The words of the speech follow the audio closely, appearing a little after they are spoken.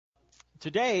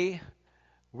Today,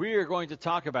 we are going to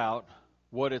talk about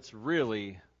what it's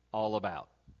really all about.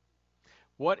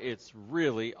 What it's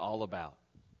really all about.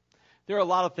 There are a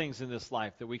lot of things in this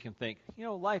life that we can think,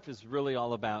 life is really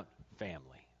all about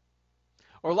family.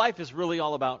 Or life is really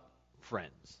all about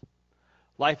friends.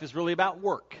 Life is really about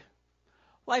work.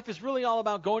 Life is really all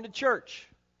about going to church.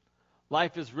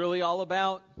 Life is really all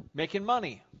about making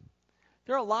money.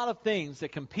 There are a lot of things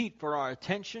that compete for our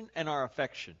attention and our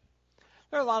affection.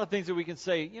 There are a lot of things that we can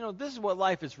say, this is what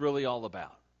life is really all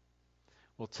about.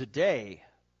 Well, today,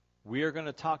 we are going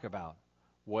to talk about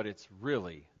what it's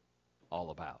really all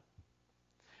about.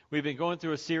 We've been going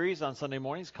through a series on Sunday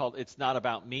mornings called It's Not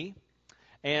About Me.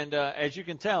 And as you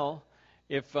can tell,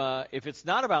 if it's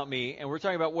not about me and we're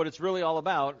talking about what it's really all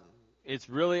about, it's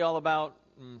really all about,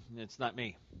 it's not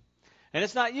me. And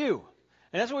it's not you.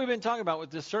 And that's what we've been talking about with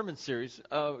this sermon series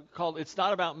called It's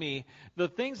Not About Me. The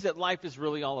things that life is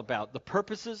really all about. The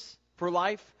purposes for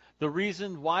life. The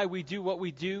reason why we do what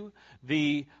we do.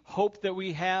 The hope that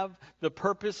we have. The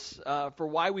purpose for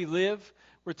why we live.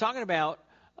 We're talking about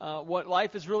what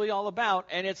life is really all about.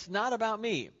 And it's not about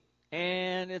me.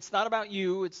 And it's not about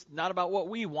you. It's not about what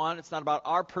we want. It's not about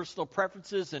our personal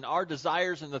preferences and our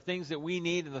desires and the things that we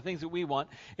need and the things that we want.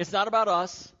 It's not about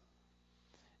us.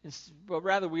 But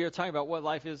rather, we are talking about what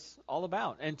life is all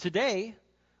about. And today,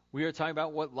 we are talking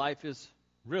about what life is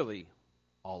really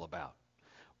all about.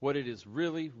 What it is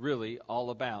really, really all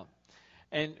about.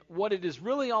 And what it is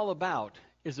really all about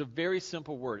is a very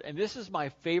simple word. And this is my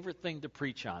favorite thing to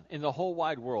preach on in the whole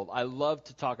wide world. I love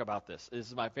to talk about this. This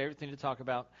is my favorite thing to talk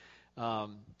about.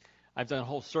 I've done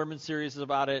whole sermon series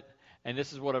about it. And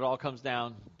this is what it all comes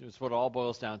down. It's what it all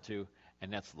boils down to.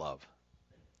 And that's love.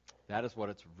 That is what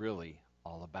it's really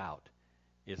all about,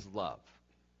 is love.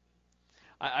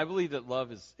 I believe that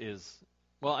love is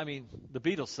the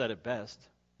Beatles said it best.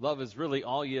 Love is really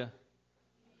all you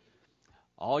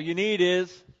need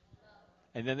is,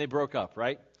 and then they broke up,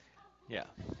 right? Yeah.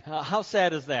 How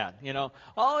sad is that?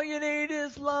 All you need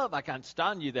is love. I can't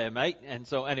stand you there, mate. And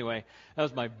so anyway, that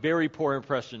was my very poor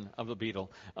impression of the Beatle.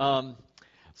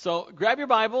 So grab your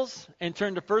Bibles and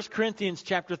turn to 1 Corinthians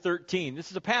chapter 13.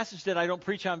 This is a passage that I don't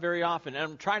preach on very often, and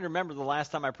I'm trying to remember the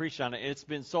last time I preached on it. It's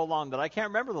been so long that I can't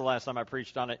remember the last time I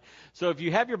preached on it. So if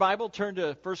you have your Bible, turn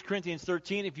to 1 Corinthians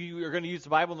 13. If you are going to use the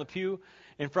Bible in the pew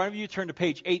in front of you, turn to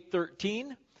page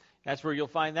 813. That's where you'll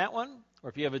find that one. Or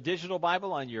if you have a digital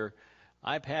Bible on your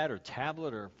iPad or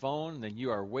tablet or phone, then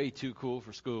you are way too cool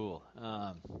for school.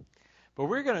 But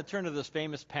we're going to turn to this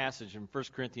famous passage in 1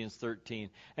 Corinthians 13.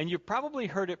 And you've probably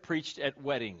heard it preached at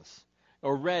weddings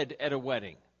or read at a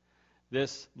wedding.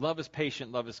 This love is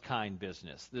patient, love is kind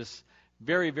business. This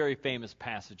very, very famous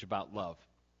passage about love.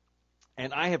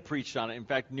 And I have preached on it. In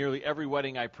fact, nearly every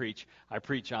wedding I preach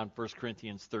on 1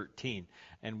 Corinthians 13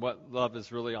 and what love is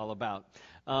really all about.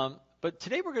 But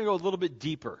today we're going to go a little bit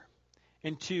deeper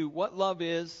into what love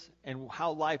is and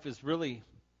how life is really,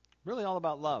 really all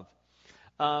about love.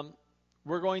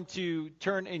 We're going to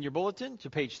turn in your bulletin to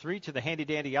page 3 to the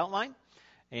handy-dandy outline,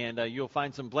 and you'll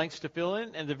find some blanks to fill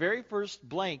in. And the very first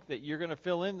blank that you're going to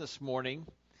fill in this morning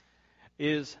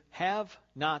is have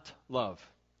not love.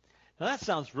 Now that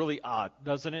sounds really odd,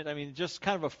 doesn't it? I mean, just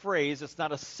kind of a phrase. It's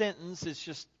not a sentence. It's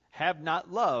just have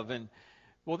not love. And,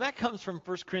 well, that comes from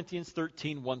 1 Corinthians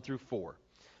 13, 1 through 4.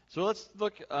 So let's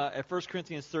look at 1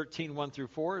 Corinthians 13, 1 through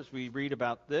 4 as we read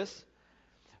about this.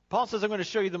 Paul says, I'm going to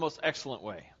show you the most excellent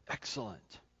way. Excellent.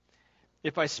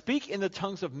 If I speak in the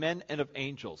tongues of men and of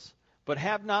angels, but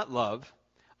have not love,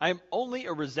 I am only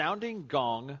a resounding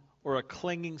gong or a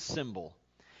clanging cymbal.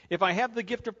 If I have the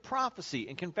gift of prophecy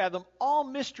and can fathom all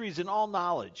mysteries and all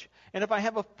knowledge, and if I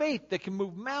have a faith that can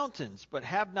move mountains, but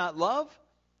have not love,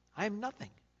 I am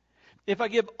nothing. If I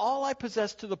give all I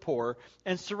possess to the poor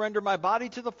and surrender my body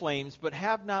to the flames, but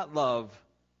have not love,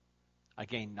 I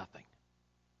gain nothing.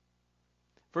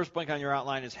 First blank on your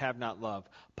outline is have not love.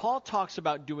 Paul talks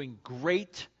about doing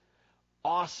great,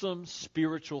 awesome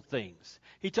spiritual things.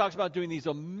 He talks about doing these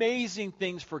amazing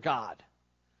things for God.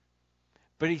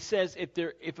 But he says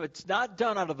if it's not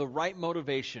done out of the right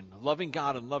motivation, loving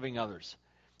God and loving others,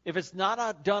 if it's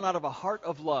not done out of a heart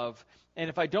of love, and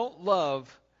if I don't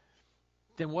love,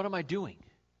 then what am I doing?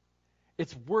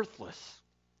 It's worthless.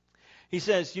 He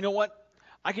says, you know what?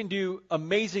 I can do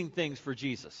amazing things for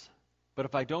Jesus. But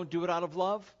if I don't do it out of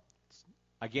love,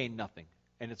 I gain nothing,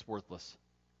 and it's worthless.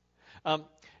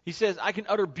 He says, I can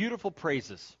utter beautiful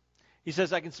praises. He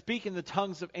says, I can speak in the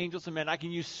tongues of angels and men. I can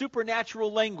use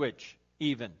supernatural language,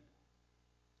 even.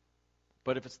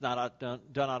 But if it's not done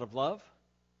out of love,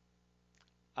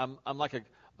 I'm like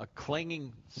a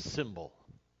clanging cymbal.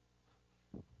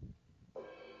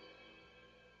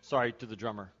 Sorry to the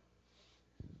drummer.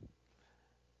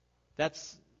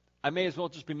 I may as well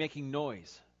just be making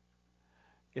noise.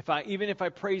 Even if I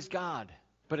praise God,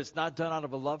 but it's not done out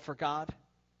of a love for God,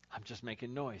 I'm just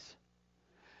making noise.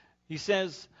 He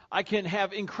says, I can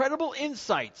have incredible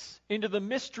insights into the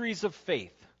mysteries of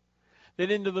faith, then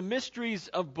into the mysteries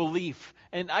of belief,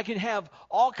 and I can have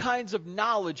all kinds of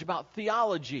knowledge about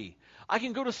theology. I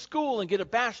can go to school and get a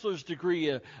bachelor's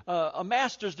degree, a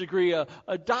master's degree,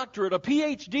 a doctorate, a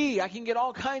PhD. I can get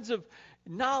all kinds of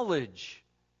knowledge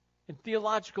and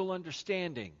theological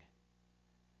understanding.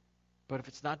 But if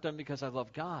it's not done because I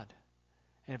love God,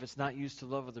 and if it's not used to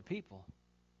love other people,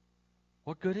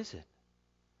 what good is it?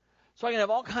 So I can have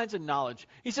all kinds of knowledge.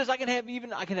 He says I can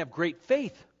have great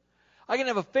faith. I can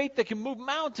have a faith that can move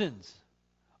mountains.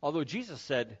 Although Jesus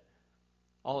said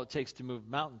all it takes to move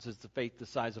mountains is the faith the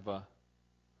size of a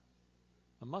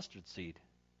mustard seed.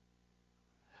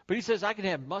 But he says I can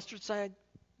have mustard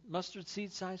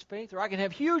seed size faith, or I can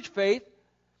have huge faith,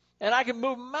 and I can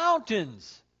move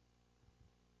mountains.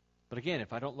 But again,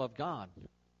 if I don't love God,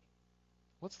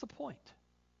 what's the point?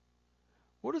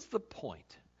 What is the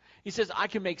point? He says I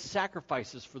can make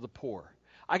sacrifices for the poor.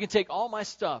 I can take all my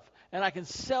stuff, and I can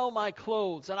sell my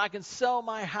clothes, and I can sell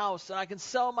my house, and I can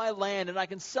sell my land, and I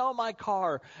can sell my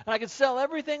car, and I can sell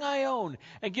everything I own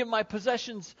and give my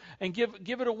possessions and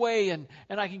give it away, and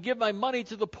I can give my money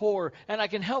to the poor, and I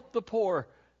can help the poor.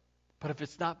 But if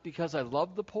it's not because I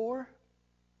love the poor,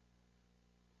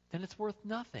 then it's worth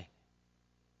nothing.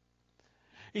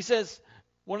 He says,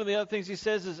 one of the other things he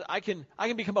says is I can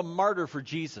become a martyr for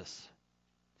Jesus.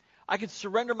 I could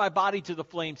surrender my body to the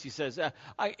flames, he says.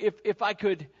 If I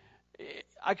could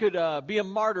be a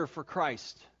martyr for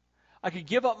Christ. I could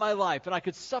give up my life, and I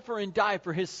could suffer and die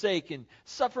for his sake, and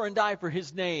suffer and die for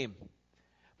his name.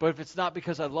 But if it's not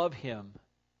because I love him,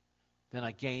 then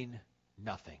I gain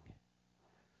nothing.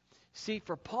 See,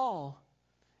 for Paul,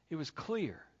 it was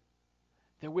clear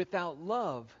that without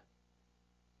love,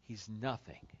 he's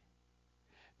nothing.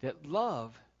 That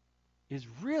love is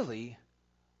really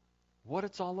what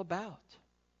it's all about.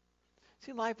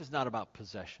 See, life is not about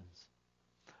possessions.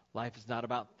 Life is not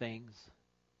about things.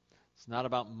 It's not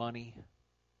about money.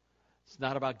 It's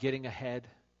not about getting ahead.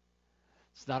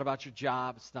 It's not about your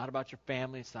job. It's not about your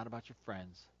family. It's not about your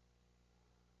friends.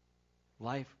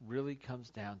 Life really comes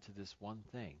down to this one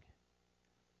thing,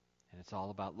 and it's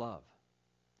all about love.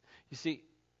 You see,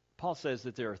 Paul says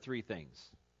that there are three things.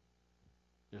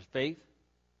 There's faith,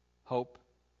 hope,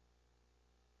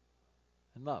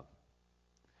 and love.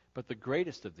 But the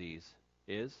greatest of these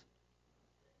is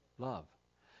love.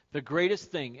 The greatest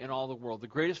thing in all the world, the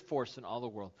greatest force in all the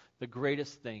world, the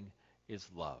greatest thing is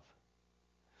love.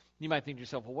 You might think to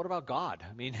yourself, well, what about God?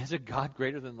 I mean, isn't God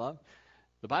greater than love?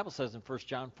 The Bible says in 1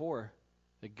 John 4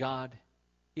 that God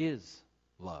is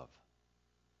love.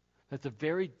 That the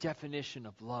very definition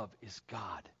of love is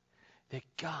God. That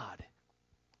God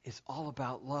is all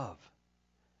about love.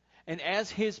 And as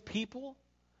his people,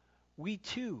 we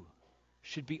too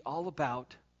should be all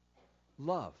about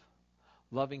love.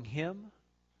 Loving him,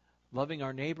 loving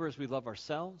our neighbor as we love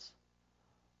ourselves.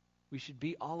 We should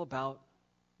be all about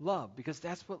love, because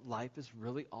that's what life is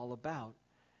really all about.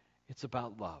 It's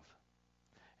about love.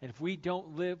 And if we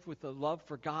don't live with a love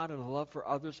for God and a love for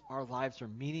others, our lives are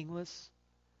meaningless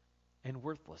and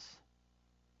worthless.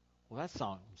 Well, that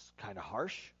sounds kind of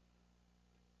harsh.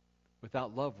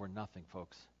 Without love, we're nothing,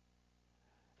 folks.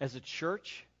 As a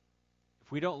church,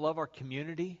 if we don't love our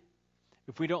community,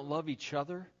 if we don't love each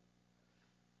other,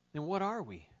 then what are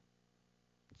we?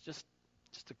 It's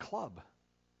just a club.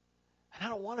 And I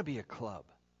don't want to be a club.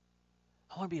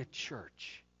 I want to be a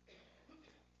church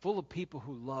full of people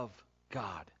who love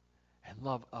God and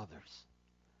love others.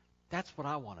 That's what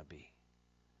I want to be.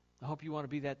 I hope you want to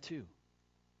be that too.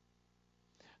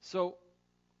 So,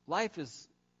 life is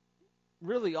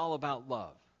really all about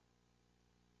love.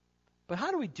 But how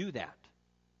do we do that?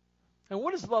 And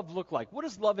what does love look like? What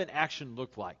does love in action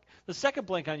look like? The second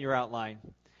blank on your outline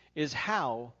is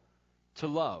how to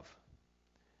love.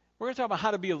 We're going to talk about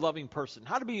how to be a loving person,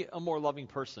 how to be a more loving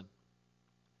person.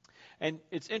 And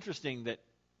it's interesting that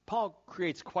Paul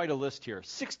creates quite a list here.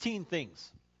 16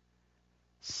 things.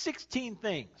 16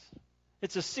 things.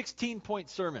 It's a 16-point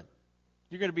sermon.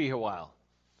 You're going to be here a while.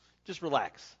 Just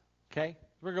relax, okay?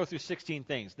 We're going to go through 16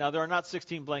 things. Now, there are not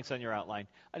 16 blanks on your outline.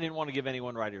 I didn't want to give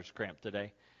anyone writer's cramp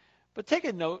today. But take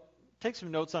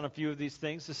some notes on a few of these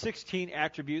things. The 16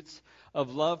 attributes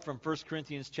of love from 1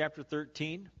 Corinthians chapter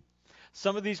 13.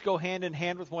 Some of these go hand in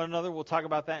hand with one another. We'll talk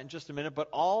about that in just a minute. But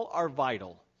all are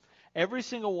vital. Every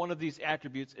single one of these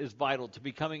attributes is vital to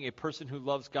becoming a person who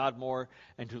loves God more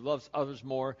and who loves others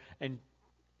more and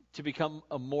to become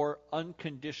a more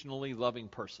unconditionally loving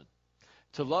person,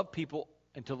 to love people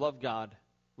and to love God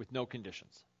with no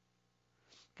conditions.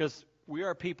 Because we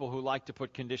are people who like to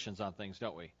put conditions on things,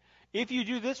 don't we? If you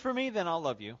do this for me, then I'll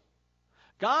love you.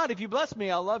 God, if you bless me,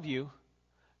 I'll love you.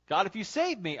 God, if you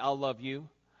save me, I'll love you.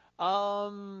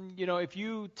 If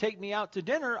you take me out to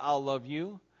dinner, I'll love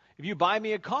you. If you buy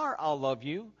me a car, I'll love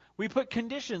you. We put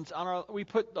conditions on we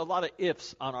put a lot of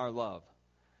ifs on our love.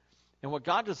 And what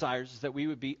God desires is that we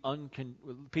would be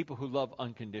people who love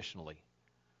unconditionally.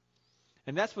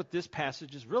 And that's what this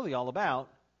passage is really all about,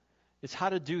 is how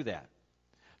to do that.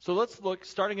 So let's look,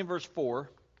 starting in verse 4.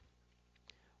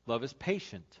 Love is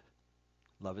patient.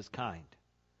 Love is kind.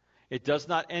 It does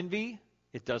not envy.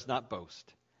 It does not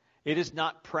boast. It is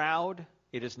not proud.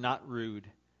 It is not rude.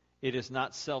 It is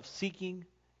not self-seeking.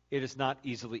 It is not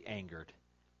easily angered.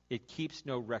 It keeps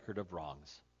no record of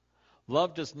wrongs.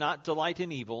 Love does not delight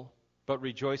in evil, but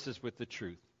rejoices with the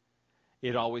truth.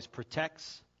 It always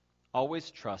protects, always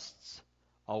trusts,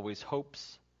 always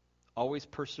hopes, always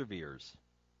perseveres.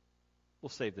 We'll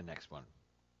save the next one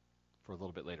for a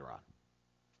little bit later on.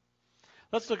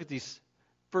 Let's look at these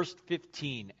first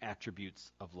 15 attributes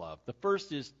of love. The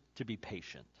first is to be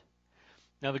patient.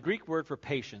 Now, the Greek word for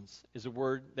patience is a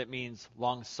word that means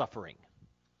long-suffering.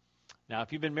 Now,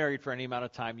 if you've been married for any amount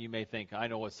of time, you may think, I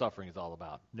know what suffering is all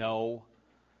about. No,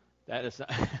 that is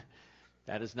not,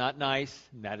 that is not nice,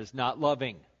 and that is not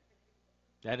loving.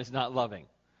 That is not loving.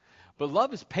 But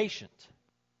love is patient.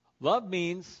 Love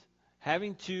means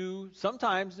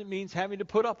sometimes it means having to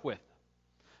put up with.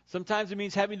 Sometimes it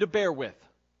means having to bear with.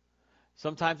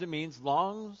 Sometimes it means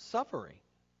long-suffering.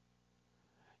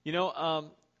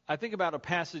 I think about a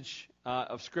passage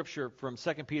of Scripture from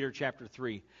 2 Peter chapter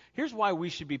 3. Here's why we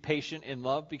should be patient in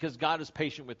love, because God is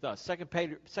patient with us. 2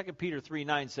 Peter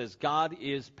 3:9 says, God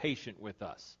is patient with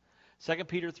us. 2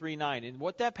 Peter 3:9. And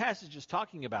what that passage is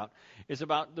talking about is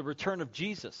about the return of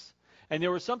Jesus. And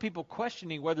there were some people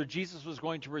questioning whether Jesus was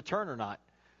going to return or not.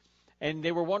 And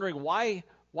they were wondering why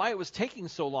it was taking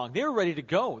so long. They were ready to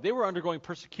go. They were undergoing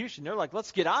persecution. They're like,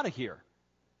 let's get out of here.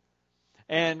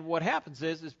 And what happens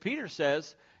is Peter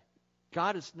says,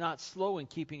 God is not slow in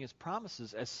keeping his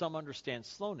promises, as some understand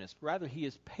slowness. Rather, he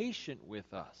is patient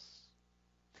with us.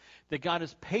 That God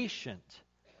is patient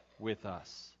with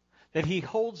us. That he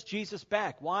holds Jesus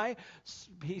back. Why?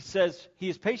 He says he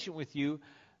is patient with you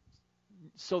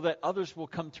so that others will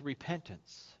come to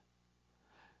repentance.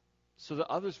 So that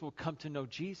others will come to know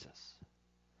Jesus.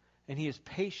 And he is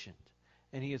patient.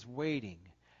 And he is waiting.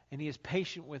 And he is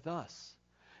patient with us.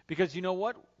 Because you know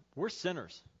what? We're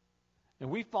sinners. And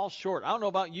we fall short. I don't know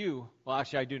about you. Well,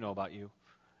 actually, I do know about you.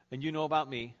 And you know about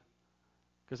me.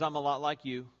 Because I'm a lot like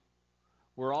you.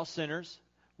 We're all sinners.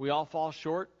 We all fall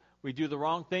short. We do the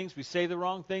wrong things. We say the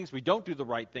wrong things. We don't do the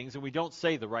right things. And we don't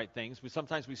say the right things.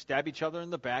 Sometimes we stab each other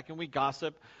in the back and we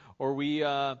gossip. Or we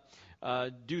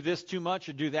do this too much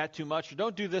or do that too much. Or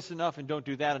don't do this enough and don't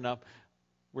do that enough.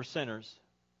 We're sinners.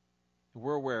 And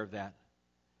we're aware of that.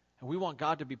 And we want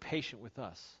God to be patient with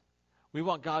us. We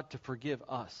want God to forgive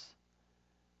us.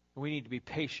 We need to be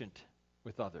patient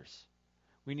with others.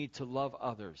 We need to love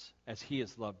others as he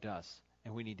has loved us.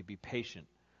 And we need to be patient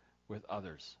with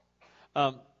others.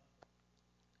 The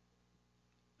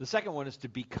second one is to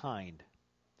be kind.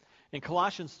 In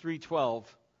Colossians 3:12,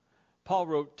 Paul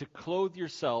wrote to clothe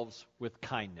yourselves with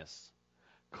kindness.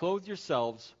 Clothe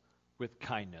yourselves with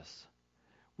kindness.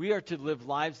 We are to live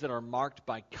lives that are marked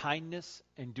by kindness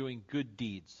and doing good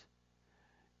deeds.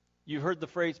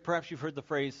 Perhaps you've heard the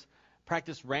phrase,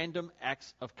 practice random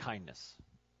acts of kindness.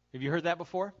 Have you heard that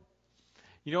before?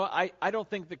 You know, I don't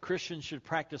think that Christians should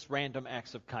practice random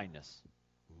acts of kindness.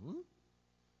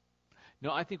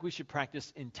 No, I think we should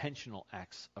practice intentional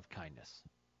acts of kindness.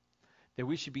 That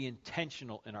we should be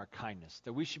intentional in our kindness.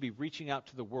 That we should be reaching out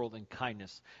to the world in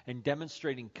kindness and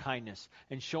demonstrating kindness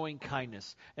and showing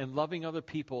kindness and loving other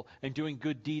people and doing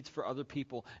good deeds for other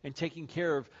people and taking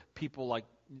care of people like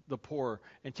the poor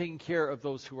and taking care of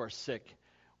those who are sick.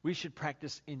 We should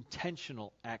practice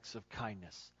intentional acts of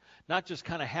kindness. Not just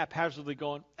kind of haphazardly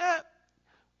going,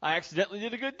 I accidentally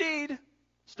did a good deed.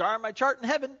 Star on my chart in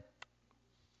heaven.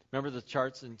 Remember the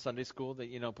charts in Sunday school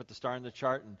that, put the star in the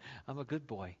chart and I'm a good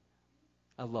boy.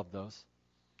 I love those.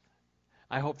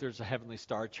 I hope there's a heavenly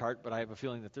star chart, but I have a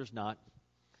feeling that there's not.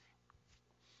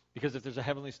 Because if there's a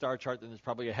heavenly star chart, then there's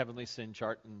probably a heavenly sin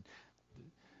chart. And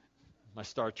my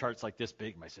star chart's like this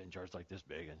big, my sin chart's like this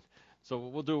big. And so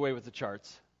we'll do away with the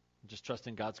charts. Just trust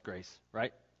in God's grace,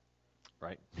 right?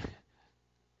 Right.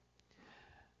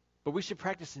 But we should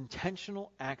practice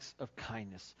intentional acts of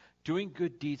kindness, doing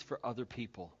good deeds for other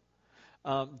people,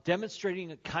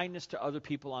 demonstrating kindness to other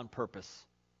people on purpose.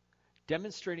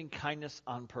 demonstrating kindness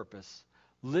on purpose,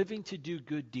 living to do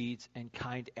good deeds and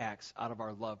kind acts out of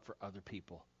our love for other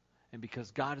people, and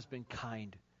because God has been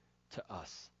kind to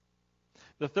us.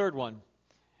 The third one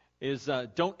is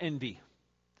don't envy.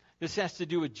 This has to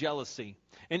do with jealousy.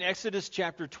 In Exodus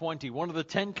chapter 20, one of the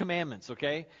 10 commandments,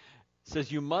 okay,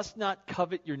 says you must not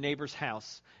covet your neighbor's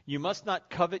house. You must not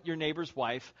covet your neighbor's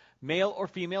wife, male or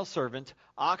female servant,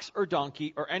 ox or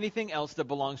donkey, or anything else that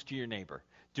belongs to your neighbor.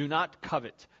 Do not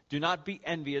covet. Do not be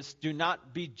envious. Do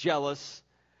not be jealous.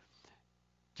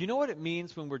 Do you know what it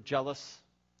means when we're jealous,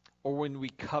 or when we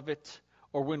covet,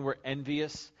 or when we're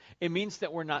envious? It means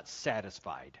that we're not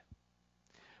satisfied.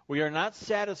 We are not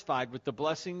satisfied with the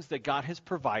blessings that God has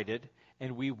provided,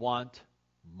 and we want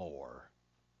more.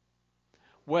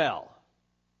 Well,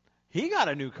 he got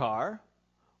a new car.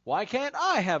 Why can't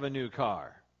I have a new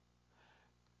car?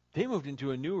 They moved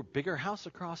into a newer, bigger house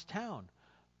across town.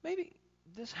 Maybe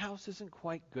this house isn't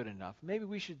quite good enough. Maybe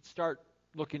we should start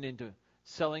looking into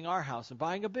selling our house and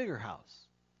buying a bigger house.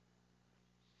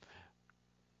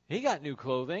 He got new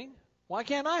clothing. Why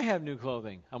can't I have new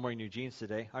clothing? I'm wearing new jeans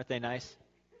today. Aren't they nice?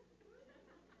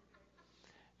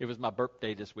 It was my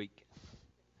birthday this week.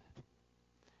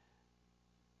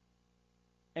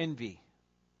 Envy,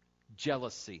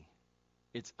 jealousy,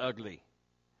 it's ugly.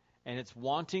 And it's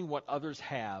wanting what others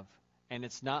have, and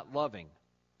it's not loving.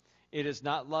 It is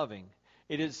not loving.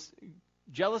 It is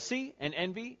jealousy and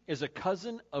envy is a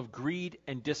cousin of greed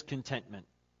and discontentment.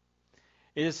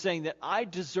 It is saying that I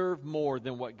deserve more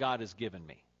than what God has given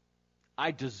me.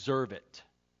 I deserve it.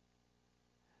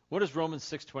 What does Romans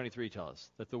 6:23 tell us?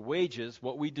 That the wages,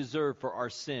 what we deserve for our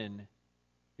sin,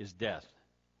 is death.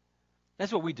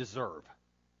 That's what we deserve.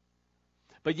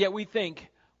 But yet we think,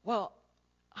 well,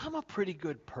 I'm a pretty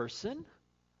good person.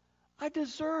 I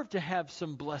deserve to have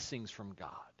some blessings from God.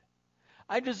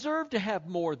 I deserve to have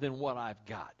more than what I've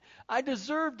got. I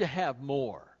deserve to have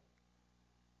more.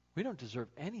 We don't deserve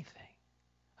anything.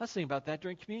 I was thinking about that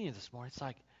during communion this morning. It's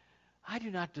like, I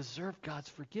do not deserve God's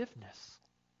forgiveness.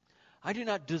 I do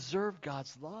not deserve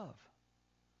God's love.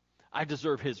 I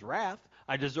deserve his wrath.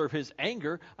 I deserve his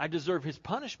anger. I deserve his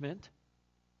punishment.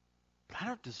 But I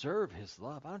don't deserve his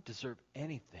love. I don't deserve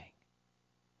anything.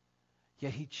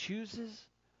 Yet he chooses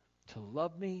to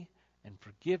love me and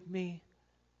forgive me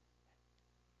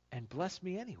and bless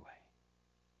me anyway.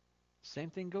 Same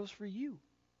thing goes for you.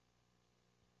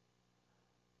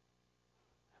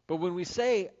 But when we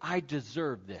say, I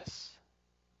deserve this,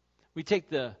 we take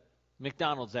the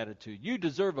McDonald's attitude. You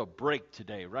deserve a break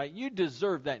today, right? You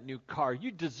deserve that new car.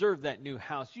 You deserve that new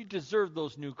house. You deserve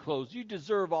those new clothes. You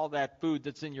deserve all that food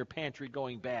that's in your pantry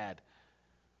going bad.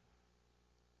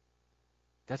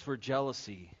 That's where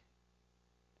jealousy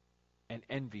and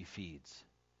envy feeds,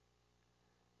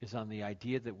 is on the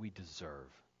idea that we deserve.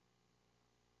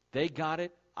 They got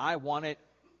it. I want it.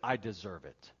 I deserve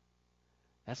it.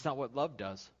 That's not what love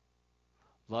does.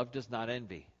 Love does not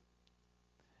envy.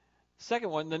 Second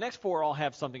one, the next four all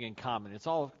have something in common. It's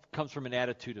all comes from an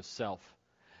attitude of self.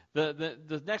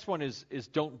 The next one is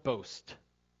don't boast.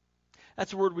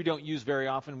 That's a word we don't use very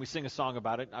often. We sing a song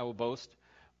about it, I will boast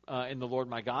in the Lord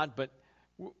my God. But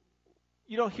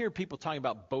you don't hear people talking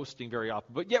about boasting very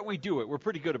often. But yet we do it. We're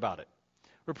pretty good about it.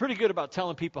 We're pretty good about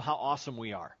telling people how awesome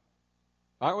we are.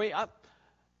 Aren't we?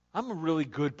 I'm a really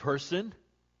good person.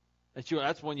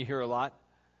 That's one you hear a lot.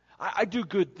 I do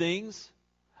good things.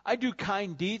 I do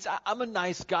kind deeds. I'm a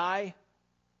nice guy.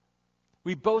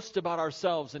 We boast about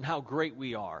ourselves and how great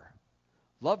we are.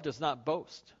 Love does not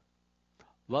boast.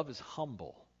 Love is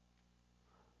humble.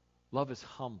 Love is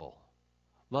humble.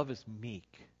 Love is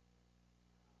meek.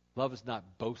 Love is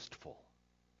not boastful.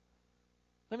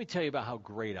 Let me tell you about how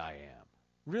great I am.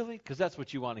 Really? Because that's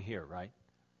what you want to hear, right?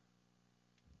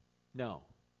 No.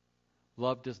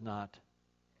 Love does not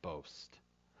boast.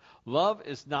 Love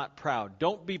is not proud.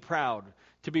 Don't be proud.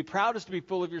 To be proud is to be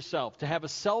full of yourself, to have a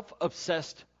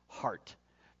self-obsessed heart,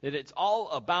 that it's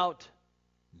all about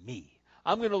me.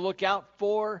 I'm going to look out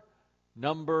for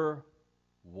number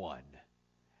one.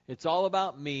 It's all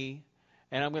about me,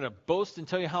 and I'm going to boast and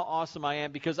tell you how awesome I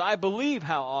am because I believe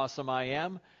how awesome I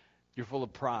am. You're full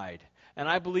of pride. And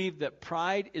I believe that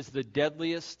pride is the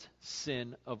deadliest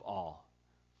sin of all.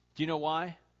 Do you know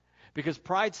why? Because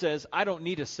pride says, I don't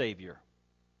need a Savior.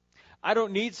 I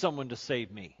don't need someone to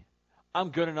save me.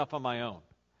 I'm good enough on my own.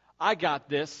 I got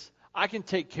this. I can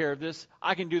take care of this.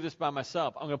 I can do this by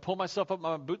myself. I'm going to pull myself up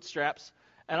my bootstraps,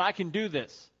 and I can do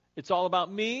this. It's all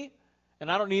about me,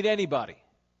 and I don't need anybody.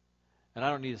 And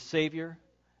I don't need a Savior,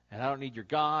 and I don't need your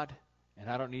God, and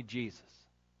I don't need Jesus.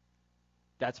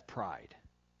 That's pride.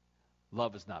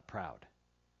 Love is not proud.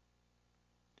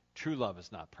 True love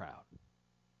is not proud.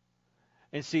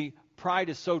 And see, pride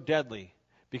is so deadly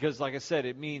because, like I said,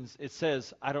 it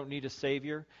says, I don't need a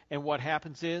Savior. And what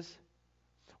happens is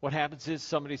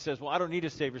somebody says, well, I don't need a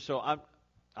Savior, so I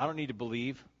don't need to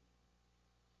believe.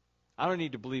 I don't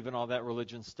need to believe in all that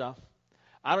religion stuff.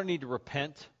 I don't need to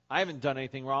repent. I haven't done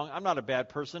anything wrong. I'm not a bad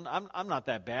person. I'm not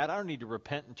that bad. I don't need to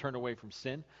repent and turn away from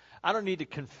sin. I don't need to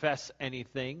confess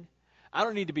anything. I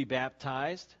don't need to be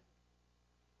baptized.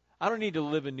 I don't need to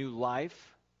live a new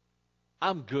life.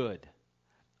 I'm good.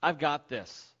 I've got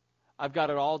this. I've got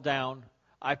it all down.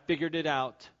 I figured it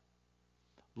out.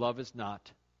 Love is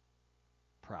not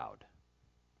proud.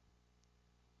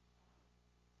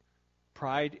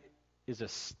 Pride is a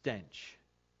stench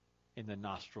in the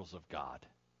nostrils of God.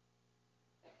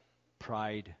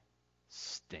 Pride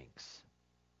stinks.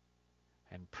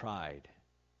 And pride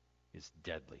is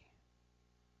deadly.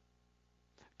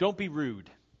 Don't be rude.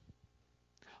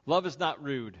 Love is not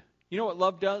rude. You know what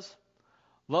love does?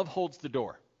 Love holds the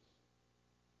door.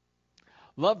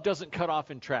 Love doesn't cut off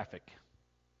in traffic.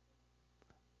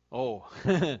 Oh,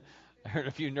 I heard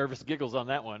a few nervous giggles on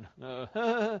that one.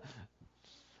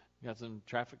 Got some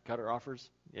traffic cutter offers?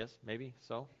 Yes, maybe,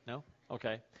 so? No?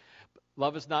 Okay.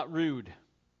 Love is not rude.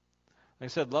 Like I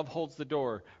said, love holds the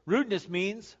door. Rudeness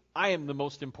means I am the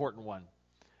most important one.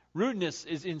 Rudeness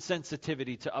is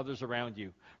insensitivity to others around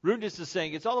you. Rudeness is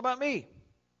saying, it's all about me.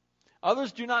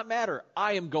 Others do not matter.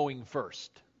 I am going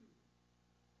first.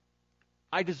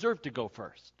 I deserve to go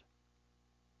first.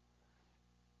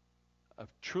 A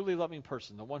truly loving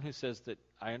person, the one who says that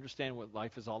I understand what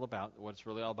life is all about, what it's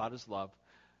really all about is love.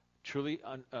 Truly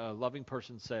loving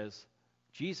person says,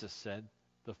 Jesus said,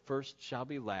 the first shall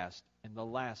be last, and the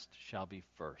last shall be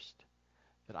first.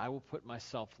 That I will put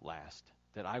myself last.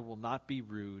 That I will not be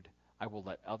rude. I will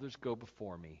let others go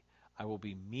before me. I will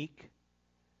be meek,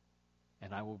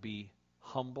 and I will be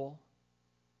humble,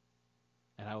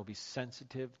 and I will be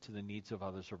sensitive to the needs of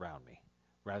others around me,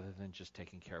 rather than just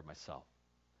taking care of myself.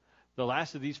 The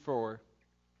last of these four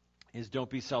is don't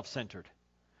be self-centered.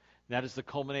 That is the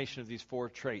culmination of these four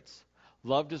traits.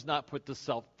 Love does not put the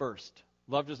self first.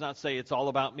 Love does not say it's all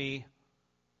about me.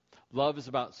 Love is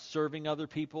about serving other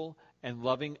people and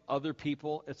loving other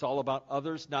people. It's all about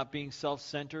others, not being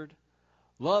self-centered.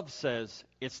 Love says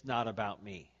it's not about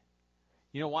me.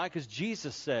 You know why? Because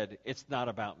Jesus said it's not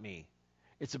about me.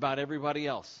 It's about everybody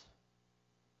else.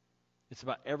 It's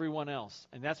about everyone else.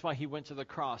 And that's why he went to the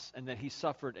cross and that he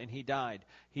suffered and he died.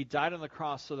 He died on the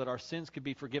cross so that our sins could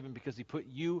be forgiven because he put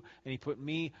you and he put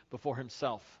me before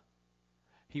himself.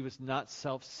 He was not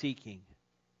self-seeking.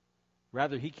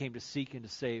 Rather, he came to seek and to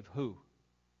save who?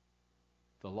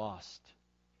 The lost.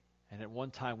 And at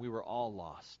one time, we were all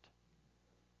lost.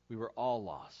 We were all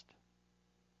lost.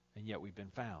 And yet we've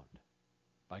been found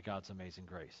by God's amazing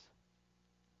grace.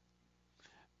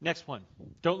 Next one.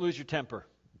 Don't lose your temper.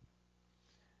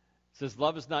 It says,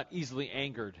 love is not easily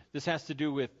angered. This has to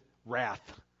do with wrath.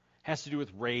 Has to do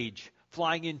with rage.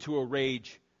 Flying into a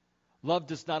rage. Love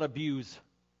does not abuse.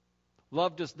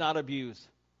 Love does not abuse.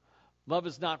 Love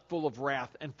is not full of wrath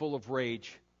and full of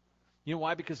rage. You know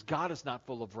why? Because God is not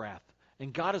full of wrath.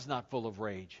 And God is not full of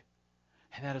rage.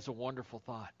 And that is a wonderful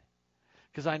thought.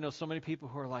 Because I know so many people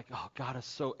who are like, oh, God is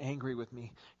so angry with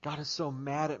me. God is so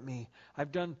mad at me.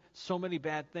 I've done so many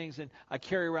bad things and I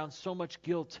carry around so much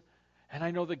guilt. And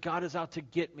I know that God is out to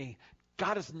get me.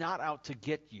 God is not out to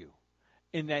get you.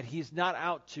 In that he's not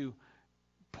out to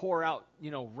pour out,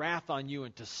 wrath on you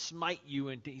and to smite you.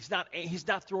 And he's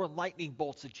not throwing lightning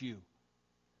bolts at you.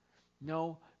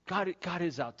 No, God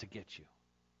is out to get you.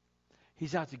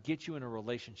 He's out to get you in a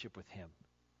relationship with him.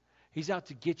 He's out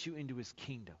to get you into his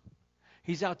kingdom.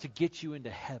 He's out to get you into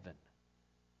heaven.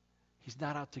 He's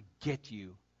not out to get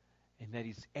you in that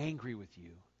he's angry with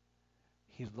you.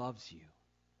 He loves you.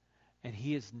 And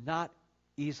he is not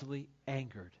easily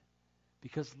angered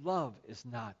because love is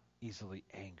not easily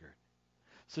angered.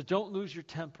 So don't lose your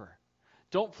temper.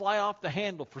 Don't fly off the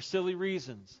handle for silly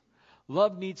reasons.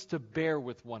 Love needs to bear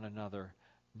with one another,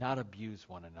 not abuse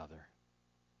one another.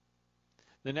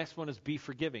 The next one is be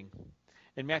forgiving.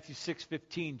 In Matthew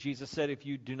 6:15, Jesus said, if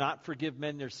you do not forgive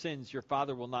men their sins, your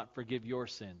Father will not forgive your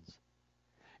sins.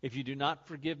 If you do not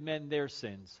forgive men their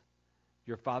sins,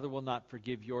 your Father will not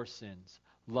forgive your sins.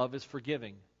 Love is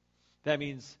forgiving. That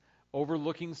means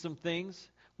overlooking some things.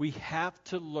 We have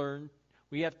to learn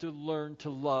to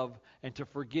love and to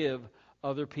forgive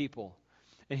other people.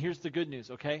 And here's the good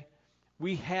news, okay?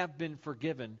 We have been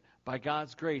forgiven by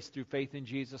God's grace through faith in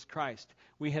Jesus Christ.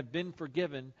 We have been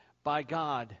forgiven by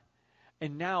God.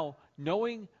 And now,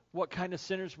 knowing what kind of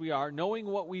sinners we are, knowing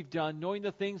what we've done, knowing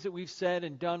the things that we've said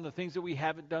and done, the things that we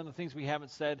haven't done, the things we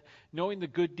haven't said, knowing the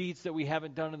good deeds that we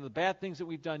haven't done and the bad things that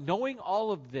we've done, knowing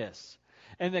all of this,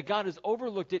 and that God has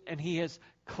overlooked it and He has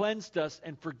cleansed us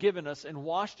and forgiven us and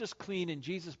washed us clean in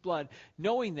Jesus' blood,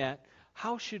 knowing that,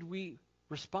 how should we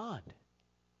respond?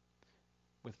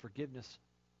 With forgiveness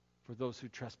for those who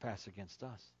trespass against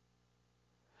us.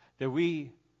 That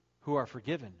we who are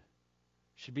forgiven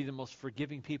should be the most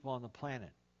forgiving people on the planet.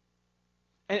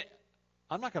 And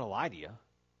I'm not going to lie to you.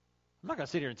 I'm not going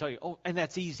to sit here and tell you, oh, and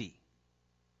that's easy.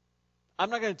 I'm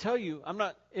not going to tell you,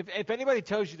 if anybody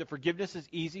tells you that forgiveness is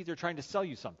easy, they're trying to sell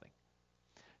you something.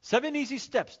 7 easy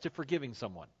steps to forgiving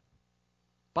someone.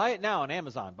 Buy it now on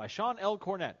Amazon by Sean L.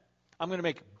 Cornett. I'm going to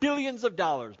make billions of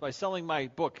dollars by selling my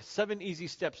book, 7 Easy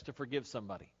Steps to Forgive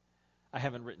Somebody. I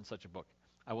haven't written such a book.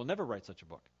 I will never write such a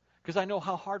book because I know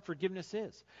how hard forgiveness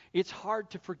is. It's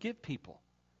hard to forgive people.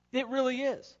 It really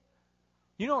is.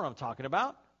 You know what I'm talking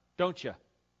about, don't you?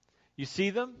 You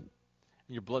see them,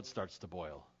 and your blood starts to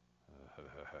boil.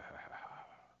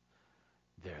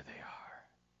 There they are.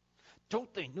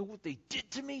 Don't they know what they did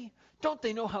to me? Don't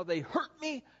they know how they hurt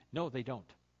me? No, they don't.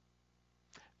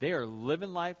 They are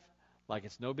living life like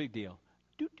it's no big deal.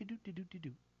 Do.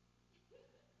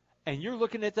 And you're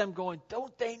looking at them going,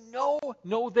 don't they know?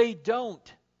 No, they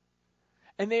don't.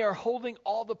 And they are holding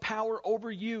all the power over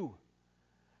you.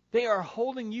 They are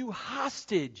holding you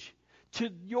hostage to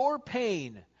your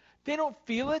pain. They don't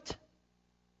feel it.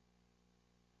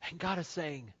 And God is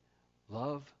saying,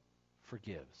 love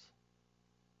forgives.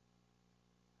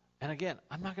 And again,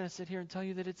 I'm not going to sit here and tell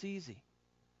you that it's easy.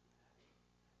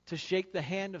 To shake the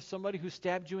hand of somebody who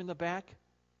stabbed you in the back,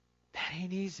 that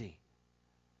ain't easy.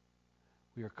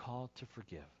 We are called to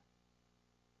forgive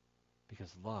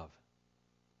because love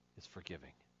is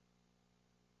forgiving.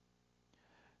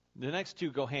 The next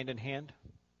two go hand in hand.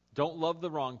 Don't love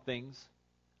the wrong things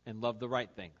and love the right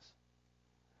things.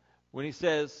 When he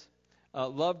says,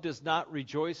 love does not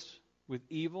rejoice with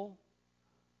evil,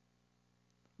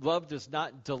 love does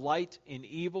not delight in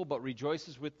evil but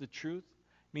rejoices with the truth,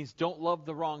 means don't love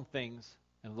the wrong things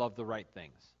and love the right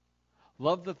things.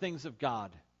 Love the things of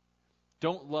God.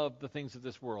 Don't love the things of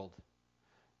this world.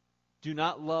 Do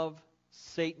not love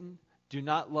Satan. Do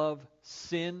not love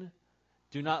sin.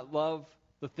 Do not love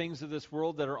the things of this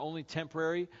world that are only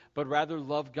temporary, but rather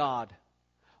love God.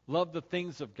 Love the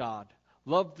things of God.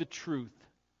 Love the truth.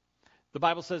 The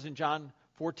Bible says in John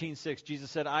 14:6, Jesus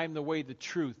said, I am the way, the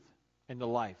truth, and the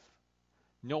life.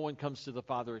 No one comes to the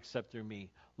Father except through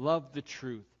me. Love the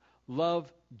truth.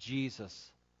 Love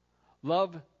Jesus.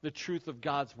 Love the truth of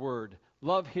God's Word.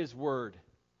 Love His Word.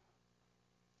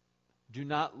 Do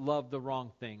not love the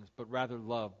wrong things, but rather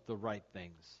love the right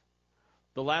things.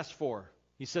 The last 4,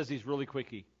 he says these really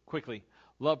quickly.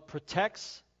 Love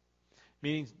protects,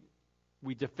 meaning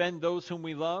we defend those whom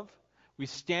we love. We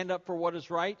stand up for what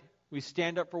is right. We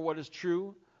stand up for what is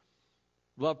true.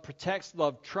 Love protects.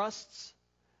 Love trusts.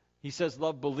 He says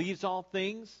love believes all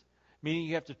things, meaning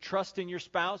you have to trust in your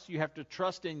spouse. You have to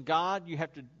trust in God. You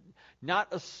have to not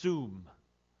assume.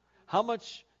 How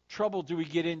much trouble do we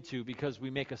get into because we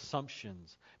make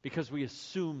assumptions, because we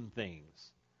assume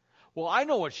things? Well, I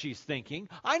know what she's thinking.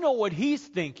 I know what he's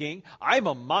thinking. I'm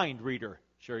a mind reader.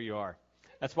 Sure you are.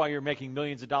 That's why you're making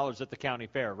millions of dollars at the county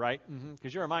fair, right?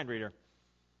 Because you're a mind reader.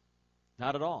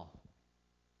 Not at all.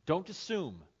 Don't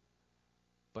assume,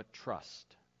 but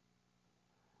trust.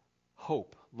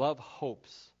 Hope. Love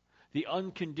hopes. The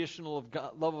unconditional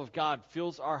love of God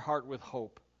fills our heart with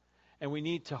hope. And we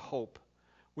need to hope.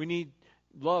 We need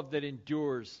love that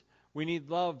endures. We need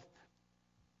love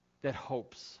that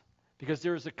hopes. Because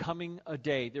there is coming a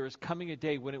day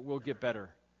when it will get better.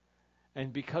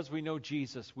 And because we know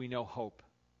Jesus, we know hope.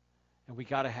 And we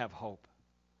got to have hope.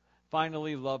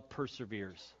 Finally, love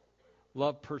perseveres.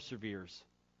 Love perseveres.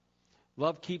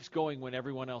 Love keeps going when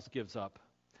everyone else gives up.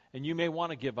 And you may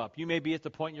want to give up. You may be at the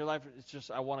point in your life, it's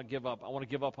just, I want to give up. I want to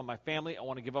give up on my family. I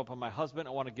want to give up on my husband.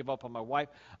 I want to give up on my wife.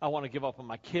 I want to give up on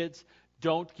my kids.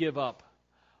 Don't give up.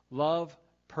 Love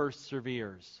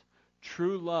perseveres.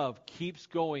 True love keeps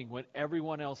going when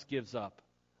everyone else gives up.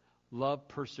 Love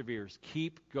perseveres.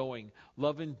 Keep going.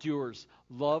 Love endures.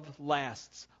 Love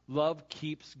lasts. Love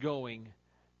keeps going.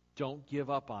 Don't give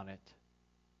up on it,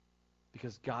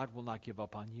 because God will not give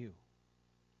up on you.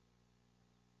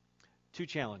 2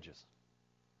 challenges.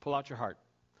 Pull out your heart.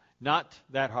 Not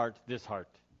that heart, this heart.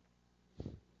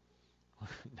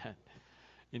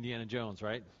 Indiana Jones,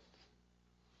 right?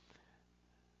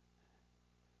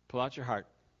 Pull out your heart.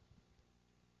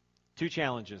 2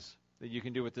 challenges that you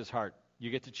can do with this heart. You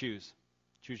get to choose.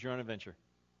 Choose your own adventure.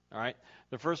 All right?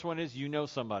 The first one is you know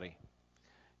somebody.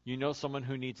 You know someone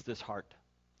who needs this heart.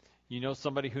 You know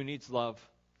somebody who needs love.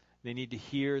 They need to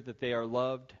hear that they are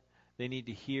loved. They need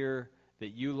to hear that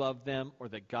you love them or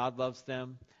that God loves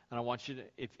them. And I want you to,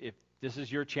 if this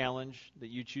is your challenge that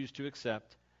you choose to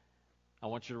accept, I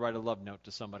want you to write a love note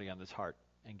to somebody on this heart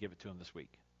and give it to them this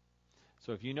week.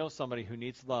 So if you know somebody who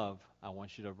needs love, I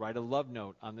want you to write a love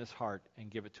note on this heart and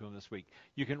give it to them this week.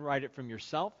 You can write it from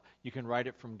yourself. You can write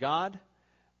it from God.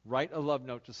 Write a love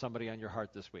note to somebody on your heart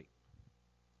this week.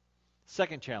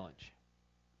 Second challenge.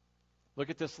 Look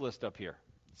at this list up here.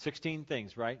 16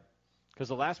 things, right? Because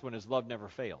the last one is love never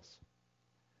fails.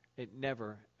 It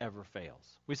never, ever fails.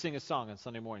 We sing a song on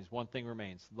Sunday mornings, one thing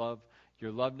remains. Love,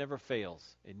 your love never fails.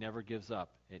 It never gives up.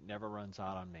 It never runs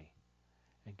out on me.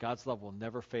 And God's love will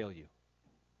never fail you.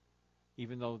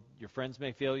 Even though your friends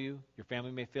may fail you, your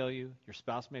family may fail you, your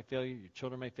spouse may fail you, your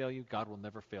children may fail you, God will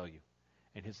never fail you.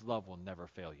 And his love will never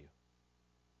fail you.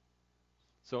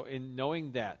 So in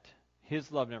knowing that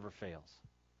his love never fails,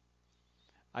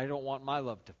 I don't want my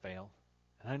love to fail,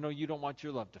 and I know you don't want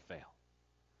your love to fail.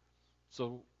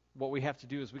 So what we have to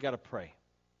do is we got to pray.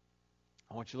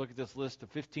 I want you to look at this list of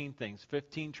 15 things,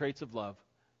 15 traits of love.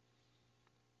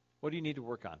 What do you need to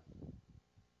work on?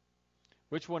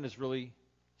 Which one is really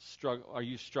are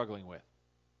you struggling with?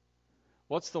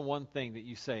 What's the one thing that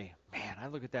you say, man, I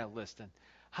look at that list and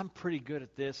I'm pretty good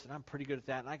at this and I'm pretty good at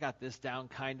that and I got this down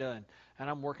kind of and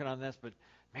I'm working on this, but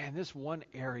man, this one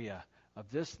area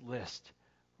of this list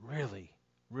really,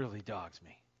 really dogs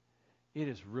me. It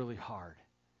is really hard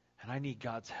and I need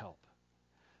God's help.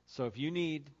 So if you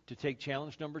need to take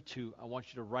challenge number 2, I want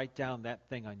you to write down that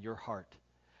thing on your heart.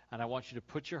 And I want you to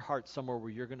put your heart somewhere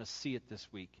where you're going to see it this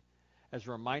week as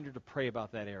a reminder to pray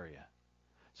about that area.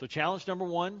 So challenge number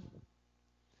 1,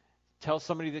 tell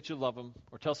somebody that you love them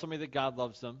or tell somebody that God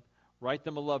loves them. Write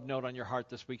them a love note on your heart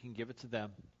this week and give it to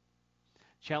them.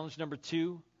 Challenge number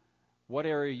 2, what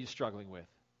area are you struggling with?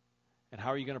 And how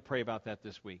are you going to pray about that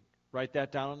this week? Write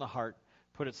that down on the heart.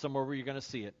 Put it somewhere where you're going to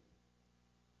see it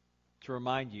to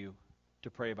remind you to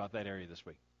pray about that area this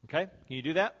week. Okay? Can you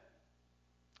do that?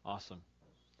 Awesome.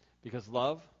 Because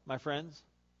love, my friends,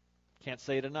 can't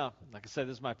say it enough. Like I said,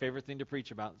 this is my favorite thing to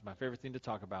preach about. It's my favorite thing to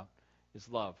talk about is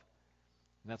love.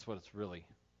 And that's what it's really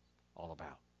all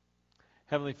about.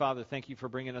 Heavenly Father, thank you for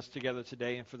bringing us together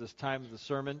today and for this time of the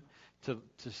sermon to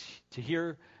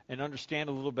hear and understand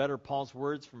a little better Paul's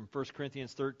words from 1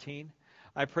 Corinthians 13.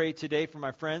 I pray today for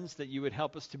my friends that you would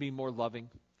help us to be more loving,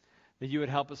 that you would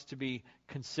help us to be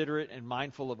considerate and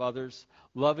mindful of others,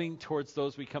 loving towards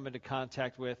those we come into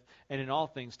contact with, and in all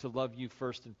things to love you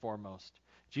first and foremost.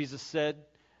 Jesus said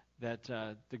that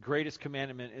the greatest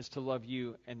commandment is to love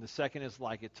you, and the second is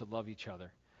like it, to love each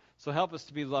other. So help us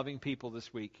to be loving people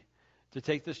this week, to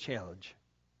take this challenge,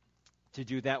 to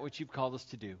do that which you've called us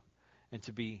to do, and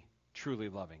to be truly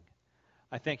loving.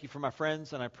 I thank you for my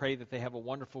friends, and I pray that they have a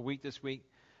wonderful week this week.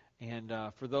 And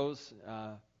for those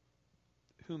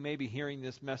who may be hearing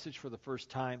this message for the first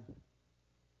time,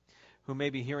 who may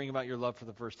be hearing about your love for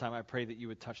the first time, I pray that you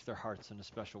would touch their hearts in a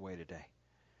special way today.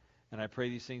 And I pray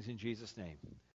these things in Jesus' name.